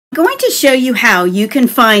I'm going to show you how you can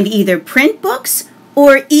find either print books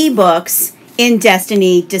or ebooks in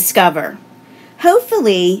Destiny Discover.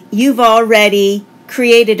 Hopefully, you've already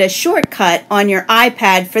created a shortcut on your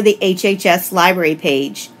iPad for the HHS Library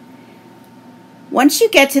page. Once you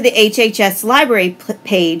get to the HHS Library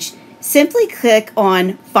page, simply click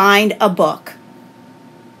on Find a Book.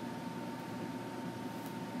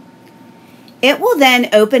 It will then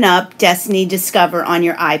open up Destiny Discover on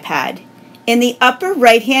your iPad. In the upper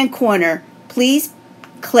right-hand corner, please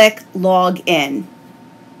click Log In.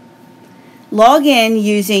 Log in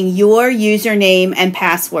using your username and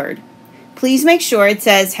password. Please make sure it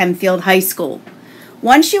says Hempfield High School.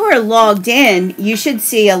 Once you are logged in, you should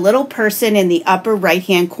see a little person in the upper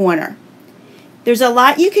right-hand corner. There's a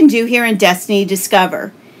lot you can do here in Destiny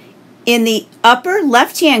Discover. In the upper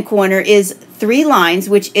left-hand corner is 3 lines,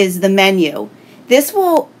 which is the menu. This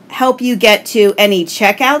will help you get to any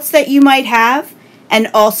checkouts that you might have and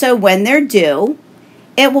also when they're due.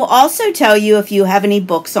 It will also tell you if you have any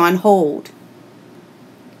books on hold.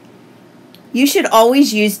 You should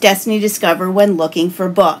always use Destiny Discover when looking for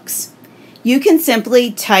books. You can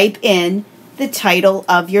simply type in the title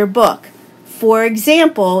of your book. For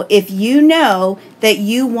example, if you know that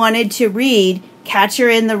you wanted to read Catcher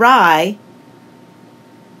in the Rye,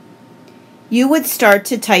 you would start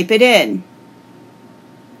to type it in.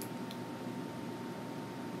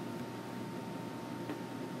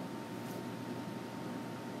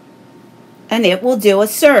 And it will do a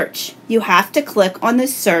search. You have to click on the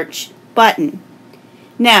search button.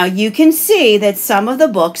 Now you can see that some of the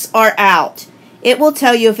books are out. It will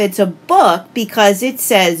tell you if it's a book because it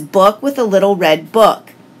says book with a little red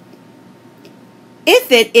book.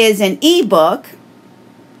 If it is an ebook,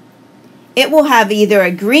 it will have either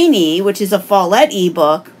a green E, which is a Follett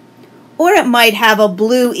ebook, or it might have a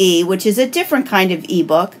blue E, which is a different kind of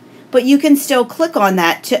ebook, but you can still click on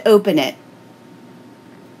that to open it.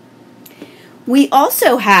 We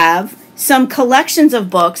also have some collections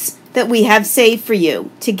of books that we have saved for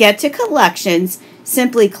you. To get to collections,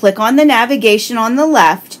 simply click on the navigation on the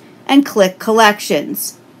left and click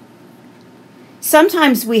collections.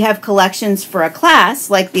 Sometimes we have collections for a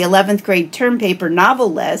class, like the 11th grade term paper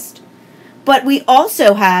novel list, but we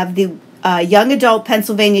also have the Young Adult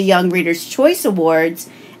Pennsylvania Young Readers' Choice Awards,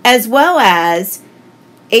 as well as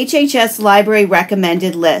HHS Library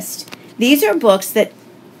Recommended List. These are books that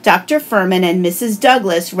Dr. Furman and Mrs.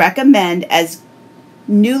 Douglas recommend as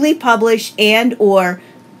newly published and or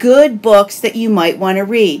good books that you might want to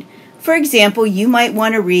read. For example, you might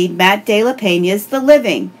want to read Matt De La Pena's The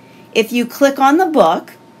Living. If you click on the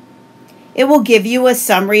book, it will give you a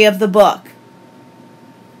summary of the book.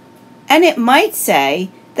 And it might say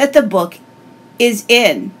that the book is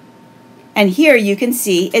in. And here you can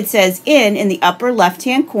see it says in the upper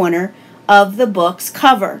left-hand corner of the book's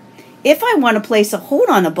cover. If I want to place a hold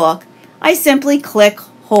on a book, I simply click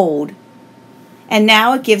hold. And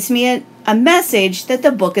now it gives me a message that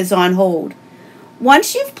the book is on hold.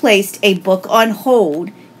 Once you've placed a book on hold,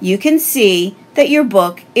 you can see that your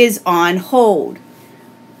book is on hold.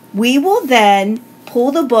 We will then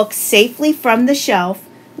pull the book safely from the shelf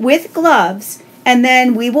with gloves, and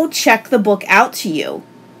then we will check the book out to you.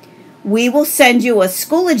 We will send you a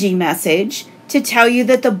Schoology message to tell you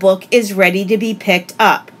that the book is ready to be picked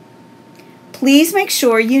up. Please make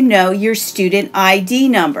sure you know your student ID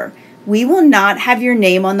number. We will not have your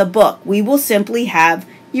name on the book. We will simply have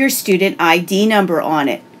your student ID number on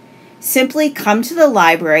it. Simply come to the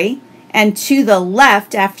library, and to the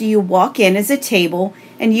left after you walk in is a table,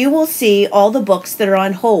 and you will see all the books that are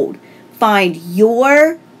on hold. Find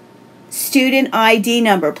your student ID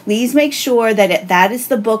number. Please make sure that that is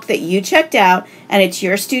the book that you checked out and it's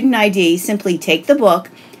your student ID. Simply take the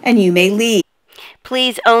book and you may leave.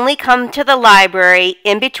 Please only come to the library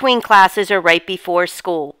in between classes or right before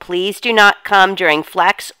school. Please do not come during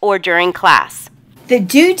flex or during class. The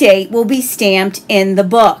due date will be stamped in the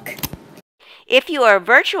book. If you are a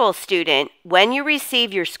virtual student, when you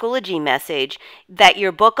receive your Schoology message that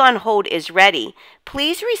your book on hold is ready,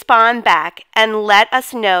 please respond back and let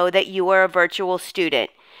us know that you are a virtual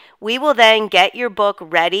student. We will then get your book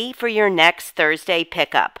ready for your next Thursday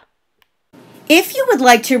pickup. If you would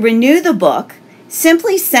like to renew the book,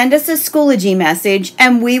 simply send us a Schoology message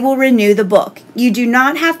and we will renew the book. You do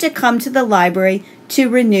not have to come to the library to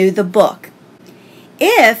renew the book.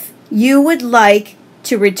 If you would like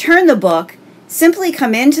to return the book, simply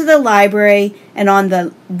come into the library and on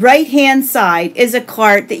the right-hand side is a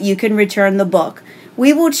cart that you can return the book.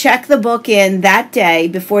 We will check the book in that day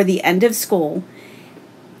before the end of school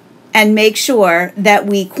and make sure that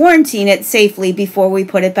we quarantine it safely before we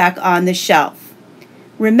put it back on the shelf.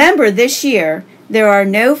 Remember, this year, There are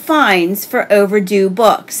no fines for overdue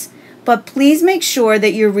books, but please make sure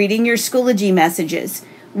that you're reading your Schoology messages.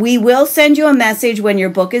 We will send you a message when your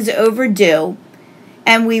book is overdue,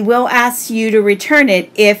 and we will ask you to return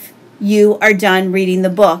it if you are done reading the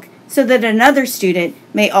book, so that another student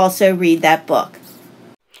may also read that book.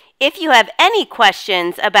 If you have any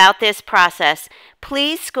questions about this process,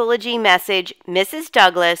 please Schoology message Mrs.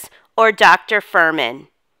 Douglas or Dr. Furman.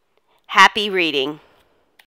 Happy reading.